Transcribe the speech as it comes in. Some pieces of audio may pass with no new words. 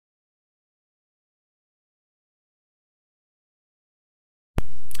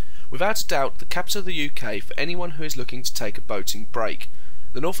Without a doubt, the capital of the UK for anyone who is looking to take a boating break.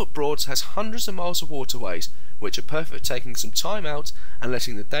 The Norfolk Broads has hundreds of miles of waterways, which are perfect for taking some time out and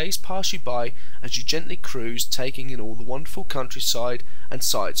letting the days pass you by as you gently cruise, taking in all the wonderful countryside and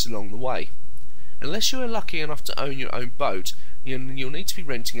sights along the way. Unless you are lucky enough to own your own boat, you'll need to be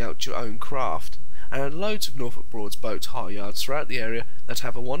renting out your own craft. And there are loads of Norfolk Broads boat hire yards throughout the area that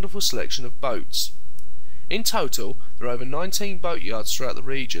have a wonderful selection of boats. In total, there are over 19 boatyards throughout the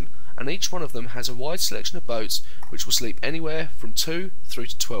region, and each one of them has a wide selection of boats which will sleep anywhere from 2 through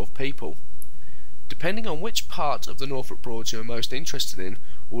to 12 people. Depending on which part of the Norfolk Broads you are most interested in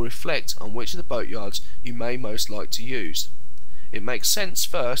will reflect on which of the boatyards you may most like to use. It makes sense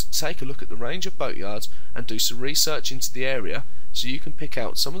first to take a look at the range of boatyards and do some research into the area so you can pick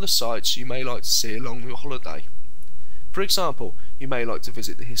out some of the sites you may like to see along your holiday. For example, you may like to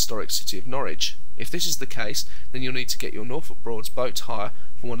visit the historic city of Norwich. If this is the case, then you'll need to get your Norfolk Broads boat hire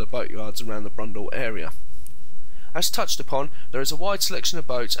from one of the boatyards around the Brundall area. As touched upon, there is a wide selection of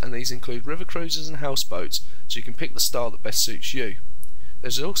boats, and these include river cruisers and houseboats, so you can pick the style that best suits you.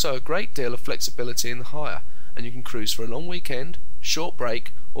 There's also a great deal of flexibility in the hire, and you can cruise for a long weekend, short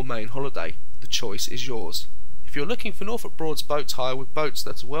break or main holiday. The choice is yours. If you're looking for Norfolk Broads boat hire with boats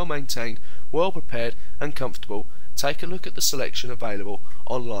that are well maintained, well prepared and comfortable, take a look at the selection available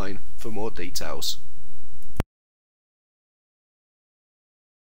online for more details.